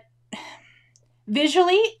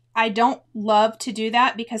visually. I don't love to do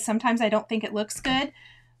that because sometimes I don't think it looks good.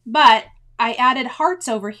 But I added hearts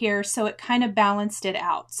over here so it kind of balanced it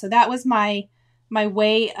out. So that was my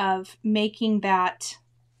way of making that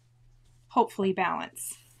hopefully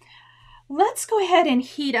balance. Let's go ahead and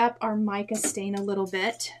heat up our mica stain a little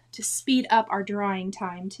bit to speed up our drying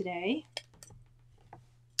time today.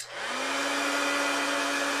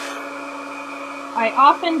 I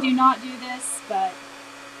often do not do this, but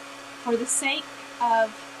for the sake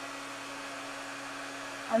of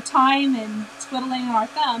our time and twiddling our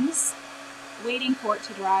thumbs, waiting for it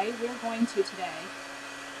to dry, we're going to today.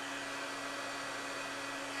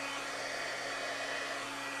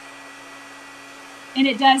 And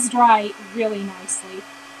it does dry really nicely.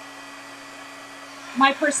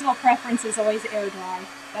 My personal preference is always air dry.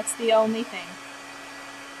 That's the only thing.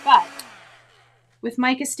 But with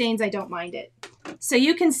mica stains, I don't mind it. So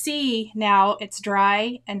you can see now it's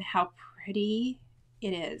dry and how pretty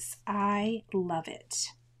it is. I love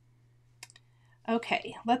it.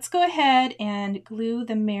 Okay, let's go ahead and glue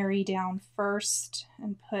the Mary down first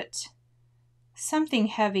and put something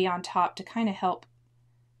heavy on top to kind of help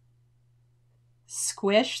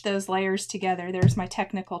squish those layers together. There's my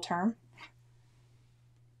technical term.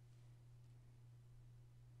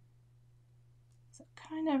 So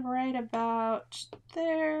kind of right about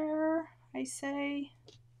there, I say.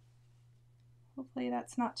 Hopefully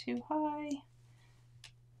that's not too high.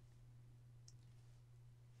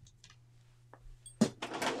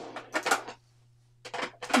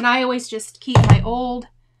 And I always just keep my old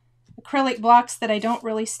acrylic blocks that I don't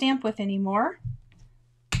really stamp with anymore.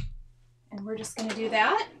 And we're just going to do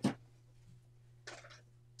that.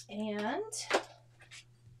 And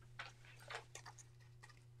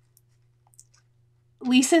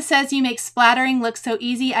Lisa says you make splattering look so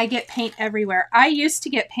easy. I get paint everywhere. I used to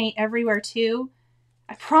get paint everywhere too.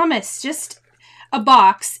 I promise, just a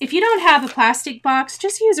box. If you don't have a plastic box,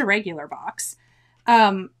 just use a regular box.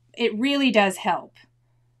 It really does help.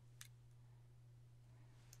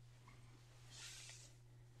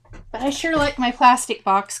 But I sure like my plastic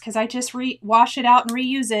box because I just wash it out and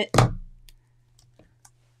reuse it.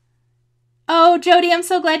 Oh, Jody, I'm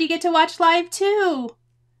so glad you get to watch live too.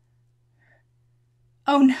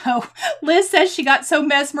 Oh no, Liz says she got so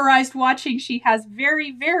mesmerized watching she has very,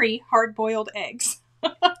 very hard-boiled eggs.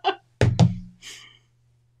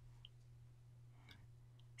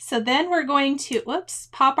 So then we're going to, whoops,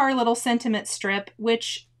 pop our little sentiment strip,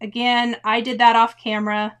 which again, I did that off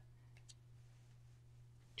camera.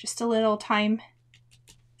 Just a little time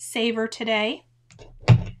saver today.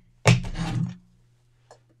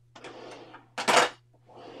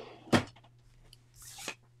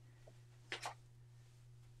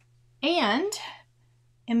 And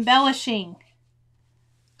embellishing.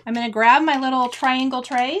 I'm going to grab my little triangle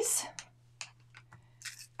trays.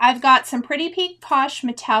 I've got some Pretty Pink Posh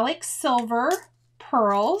metallic silver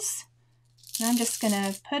pearls. And I'm just going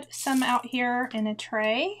to put some out here in a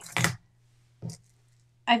tray.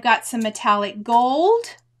 I've got some metallic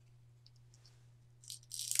gold.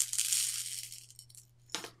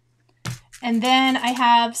 And then I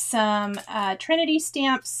have some Trinity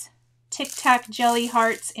stamps, Tic Tac jelly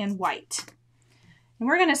hearts, and white. And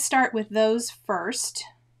we're going to start with those first.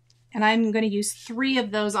 And I'm going to use 3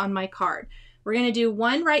 of those on my card. We're going to do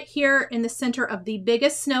one right here in the center of the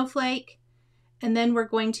biggest snowflake. And then we're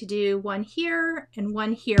going to do one here and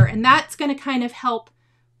one here. And that's going to kind of help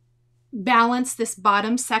balance this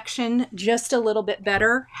bottom section just a little bit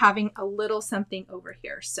better, having a little something over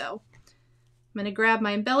here. So I'm going to grab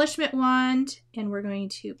my embellishment wand and we're going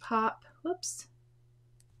to pop, whoops,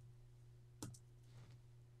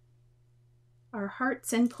 our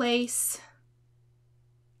hearts in place.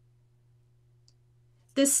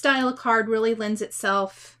 This style of card really lends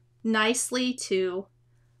itself nicely to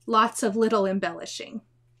lots of little embellishing.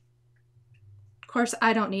 Of course,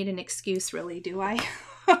 I don't need an excuse really, do I?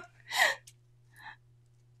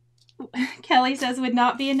 Kelly says, would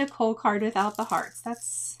not be a Nichol card without the hearts.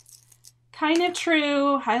 That's kind of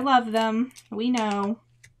true. I love them. We know.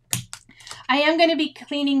 I am going to be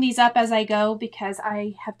cleaning these up as I go because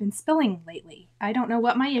I have been spilling lately. I don't know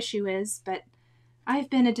what my issue is, but I've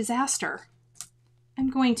been a disaster. I'm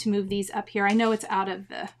going to move these up here. I know it's out of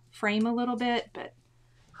the frame a little bit, but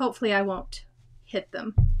hopefully I won't hit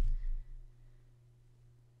them.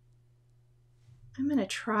 I'm going to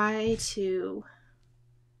try to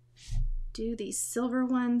do these silver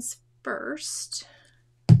ones first.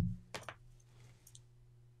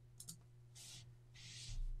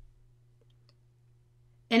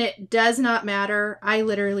 And it does not matter. I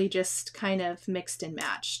literally just kind of mixed and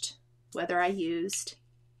matched whether I used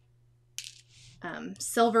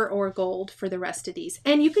silver or gold for the rest of these.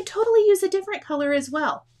 And you could totally use a different color as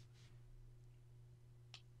well.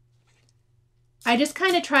 I just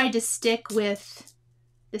kind of tried to stick with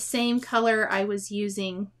the same color I was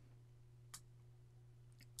using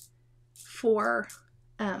for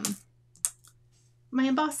my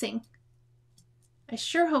embossing. I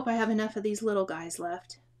sure hope I have enough of these little guys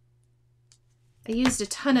left. I used a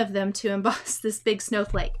ton of them to emboss this big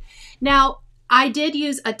snowflake. Now, I did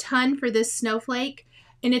use a ton for this snowflake,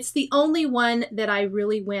 and it's the only one that I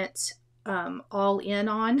really went all in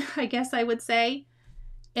on, I guess I would say.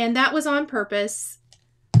 And that was on purpose.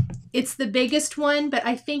 It's the biggest one, but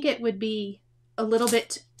I think it would be a little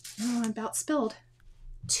bit, oh, I'm about spilled,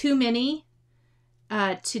 too many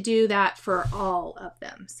to do that for all of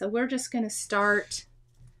them. So we're just going to start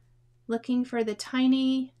looking for the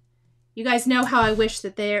tiny, you guys know how I wish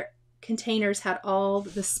that their containers had all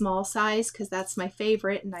the small size because that's my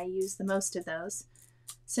favorite and I use the most of those.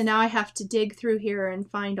 So now I have to dig through here and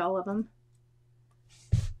find all of them.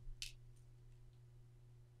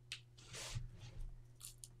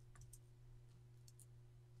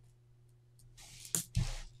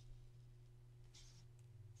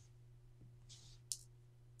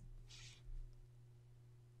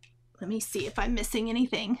 Let me see if I'm missing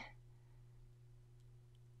anything.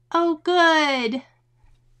 Oh, good.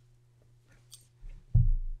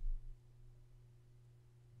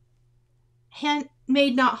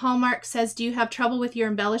 Handmade Not Hallmark says, do you have trouble with your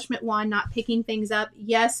embellishment wand not picking things up?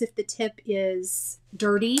 Yes, if the tip is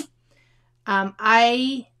dirty.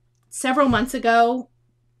 I, several months ago,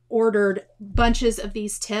 ordered bunches of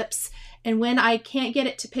these tips, and when I can't get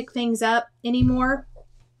it to pick things up anymore,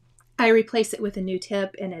 I replace it with a new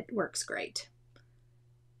tip and it works great.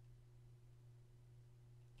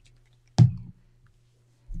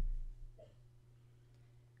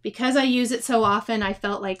 Because I use it so often, I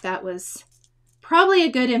felt like that was probably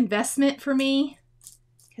a good investment for me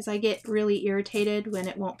because I get really irritated when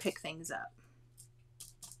it won't pick things up.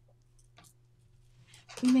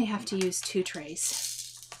 We may have to use 2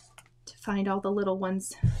 trays to find all the little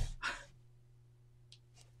ones.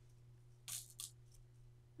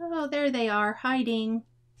 Oh, there they are, hiding.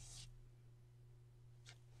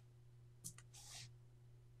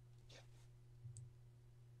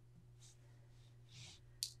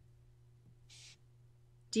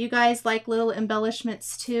 Do you guys like little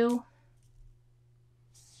embellishments too?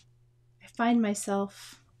 I find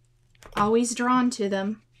myself always drawn to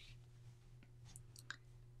them.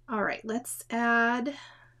 All right, let's add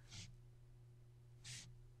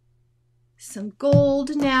some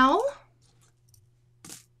gold now.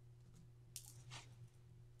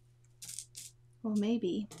 Well,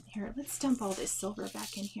 maybe. Here, let's dump all this silver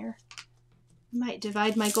back in here. I might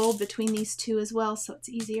divide my gold between these two as well so it's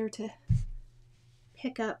easier to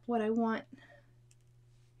pick up what I want.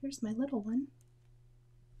 Here's my little one.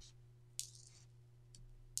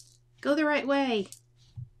 Go the right way.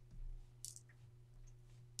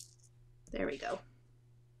 There we go.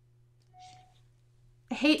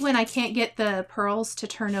 I hate when I can't get the pearls to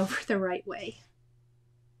turn over the right way.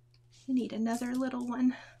 I need another little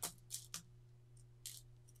one.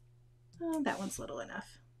 Oh, that one's little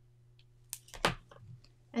enough.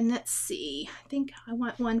 And let's see, I think I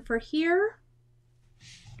want one for here.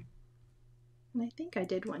 And I think I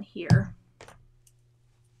did one here.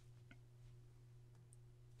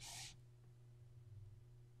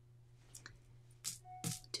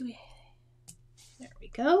 There we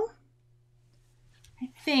go. I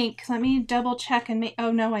think, let me double check and make,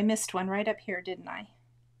 oh no, I missed one right up here, didn't I?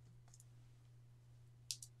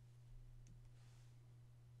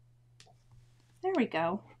 There we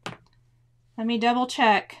go. Let me double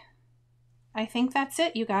check. I think that's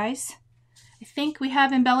it, you guys. I think we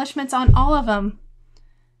have embellishments on all of them.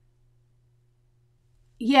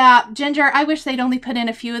 Yeah, Ginger, I wish they'd only put in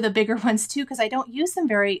a few of the bigger ones too, because I don't use them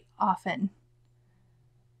very often.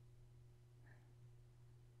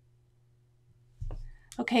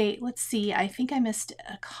 Okay, let's see. I think I missed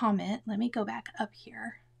a comment. Let me go back up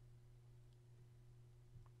here.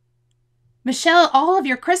 Michelle, all of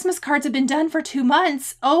your Christmas cards have been done for 2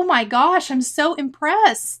 months. Oh my gosh, I'm so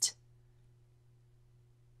impressed.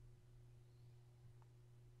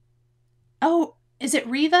 Oh, is it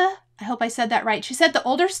Riva? I hope I said that right. She said the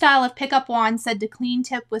older style of pickup wand said to clean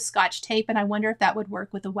tip with Scotch tape, and I wonder if that would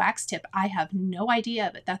work with a wax tip. I have no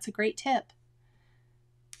idea, but that's a great tip.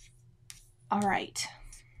 All right.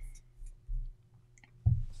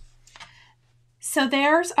 So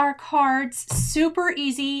there's our cards, super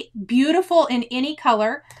easy, beautiful in any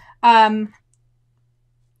color. The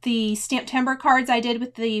Stamptember cards I did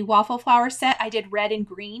with the waffle flower set, I did red and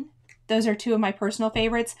green. Those are two of my personal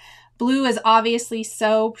favorites. Blue is obviously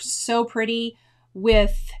so pretty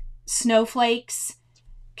with snowflakes.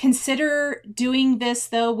 Consider doing this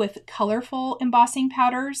though with colorful embossing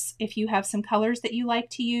powders. If you have some colors that you like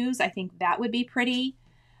to use, I think that would be pretty.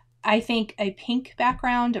 I think a pink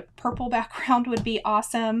background, a purple background would be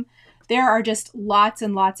awesome. There are just lots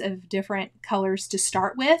and lots of different colors to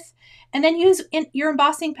start with. And then use your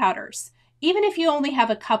embossing powders. Even if you only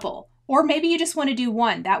have a couple, or maybe you just want to do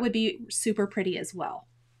one, that would be super pretty as well.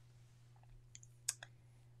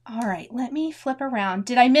 All right, let me flip around.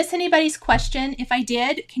 Did I miss anybody's question? If I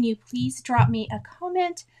did, can you please drop me a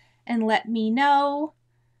comment and let me know?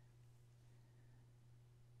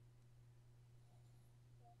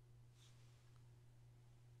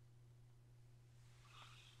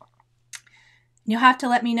 You'll have to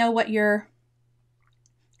let me know what you're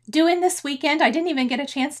doing this weekend. I didn't even get a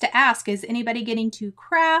chance to ask. Is anybody getting to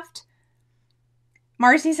craft?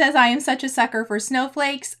 Marcy says, I am such a sucker for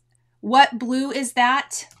snowflakes. What blue is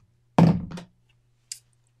that?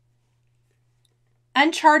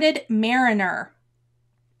 Uncharted Mariner.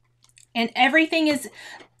 And everything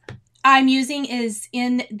I'm using is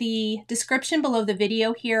in the description below the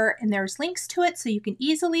video here, and there's links to it so you can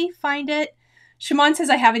easily find it. Shimon says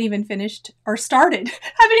I haven't even finished or started.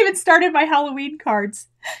 Haven't even started my Halloween cards.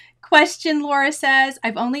 Question, Laura says,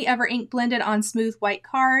 I've only ever ink blended on smooth white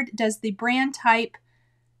card. Does the brand type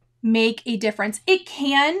make a difference? It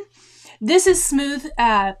can. This is smooth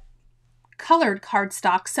colored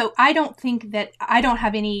cardstock, so I don't think that I don't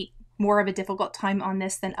have any more of a difficult time on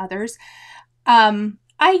this than others.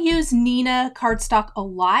 I use Neenah cardstock a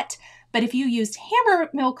lot, but if you used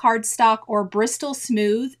Hammermill cardstock or Bristol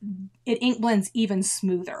Smooth, it ink blends even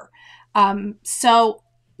smoother. So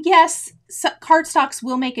yes, cardstocks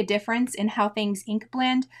will make a difference in how things ink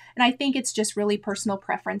blend, and I think it's just really personal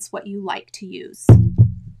preference what you like to use.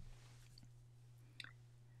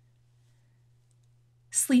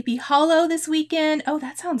 Sleepy Hollow this weekend. Oh,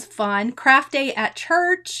 that sounds fun. Craft day at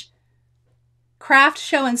church. Craft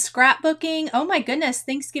show and scrapbooking. Oh my goodness,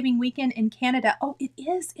 Thanksgiving weekend in Canada. Oh, it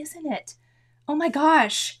is, isn't it? Oh my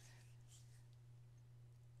gosh.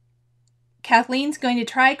 Kathleen's going to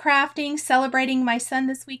try crafting, celebrating my son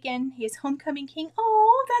this weekend. He is homecoming king.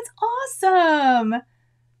 Oh, that's awesome.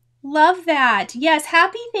 Love that. Yes,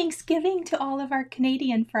 happy Thanksgiving to all of our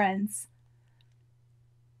Canadian friends.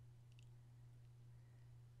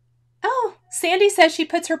 Oh, Sandy says she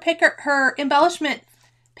puts her embellishment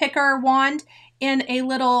picker wand in a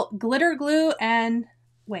little glitter glue and,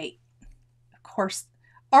 wait, of course,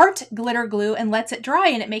 art glitter glue and lets it dry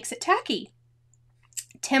and it makes it tacky.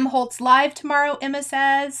 Tim Holtz live tomorrow, Emma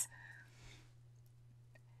says.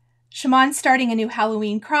 Shamon's starting a new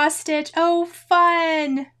Halloween cross stitch. Oh,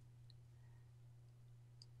 fun.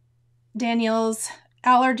 Danielle's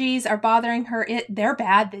allergies are bothering her. They're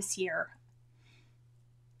bad this year.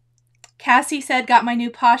 Cassie said, got my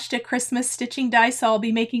new Pashta Christmas stitching die, so I'll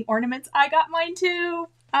be making ornaments. I got mine too.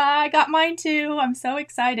 I'm so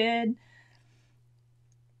excited.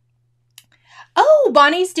 Oh,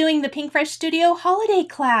 Bonnie's doing the Pink Fresh Studio holiday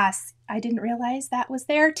class. I didn't realize that was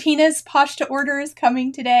there. Tina's Pashta order is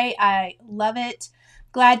coming today. I love it.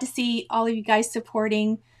 Glad to see all of you guys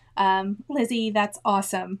supporting. Lizzie, that's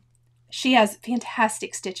awesome. She has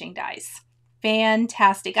fantastic stitching dies.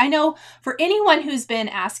 Fantastic. I know for anyone who's been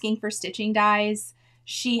asking for stitching dies,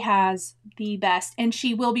 she has the best, and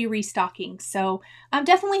she will be restocking. So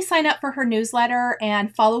definitely sign up for her newsletter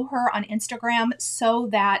and follow her on Instagram so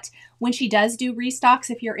that when she does do restocks,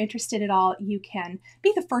 if you're interested at all, you can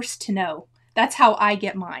be the first to know. That's how I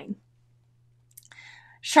get mine.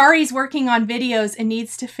 Shari's working on videos and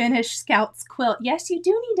needs to finish Scout's quilt. Yes, you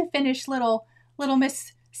do need to finish little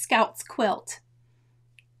Miss Scout's quilt.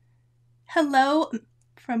 Hello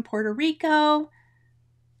from Puerto Rico.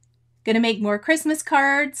 Gonna make more Christmas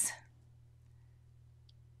cards.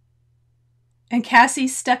 And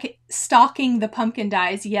Cassie's stocking the pumpkin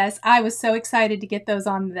dies. Yes, I was so excited to get those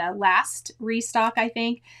on the last restock, I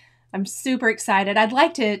think. I'm super excited. I'd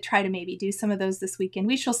like to try to maybe do some of those this weekend.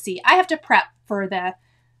 We shall see. I have to prep for the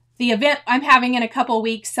event I'm having in a couple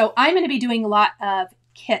weeks, so I'm going to be doing a lot of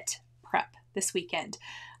kit prep this weekend.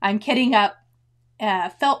 I'm kitting up a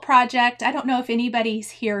felt project. I don't know if anybody's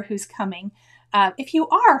here who's coming. If you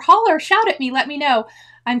are, holler, shout at me, let me know.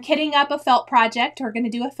 I'm kitting up a felt project. We're going to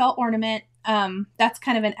do a felt ornament. That's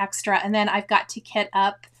kind of an extra. And then I've got to kit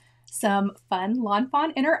up some fun Lawn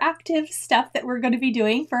Fawn interactive stuff that we're going to be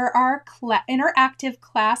doing for our interactive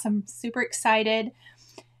class. I'm super excited.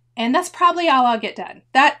 And that's probably all I'll get done.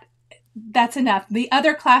 That's enough. The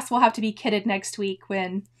other class will have to be kitted next week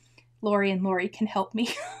when Lori and Lori can help me.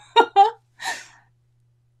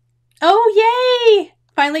 Oh, yay!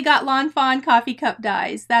 Finally got Lawn Fawn coffee cup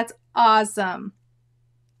dies. That's awesome.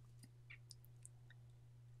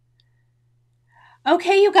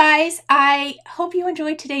 Okay, you guys, I hope you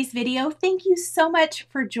enjoyed today's video. Thank you so much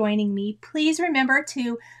for joining me. Please remember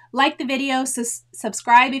to like the video,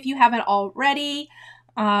 subscribe if you haven't already.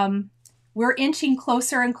 We're inching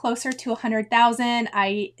closer and closer to 100,000.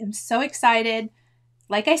 I am so excited.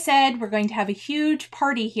 Like I said, we're going to have a huge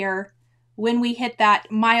party here when we hit that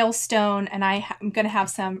milestone, and I'm going to have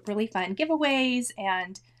some really fun giveaways,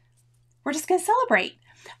 and we're just going to celebrate.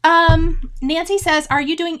 Nancy says, are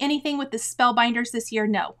you doing anything with the spellbinders this year?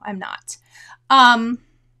 No, I'm not.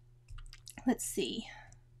 Let's see.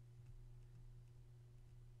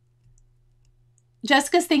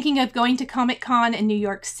 Jessica's thinking of going to Comic-Con in New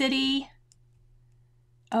York City.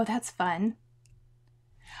 Oh, that's fun.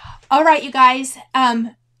 All right, you guys,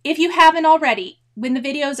 if you haven't already, when the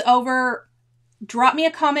video's over, drop me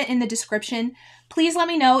a comment in the description. Please let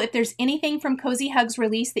me know if there's anything from Cozy Hugs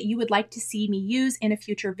release that you would like to see me use in a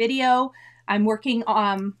future video. I'm working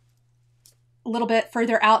a little bit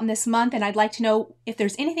further out in this month, and I'd like to know if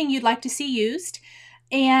there's anything you'd like to see used.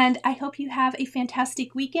 And I hope you have a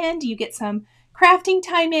fantastic weekend. You get some crafting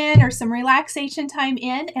time in or some relaxation time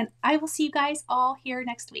in, and I will see you guys all here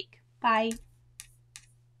next week. Bye.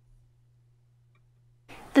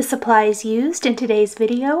 The supplies used in today's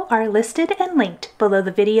video are listed and linked below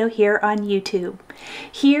the video here on YouTube.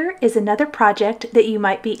 Here is another project that you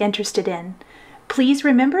might be interested in. Please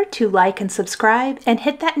remember to like and subscribe and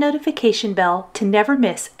hit that notification bell to never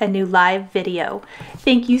miss a new live video.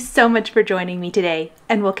 Thank you so much for joining me today,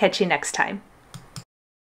 and we'll catch you next time.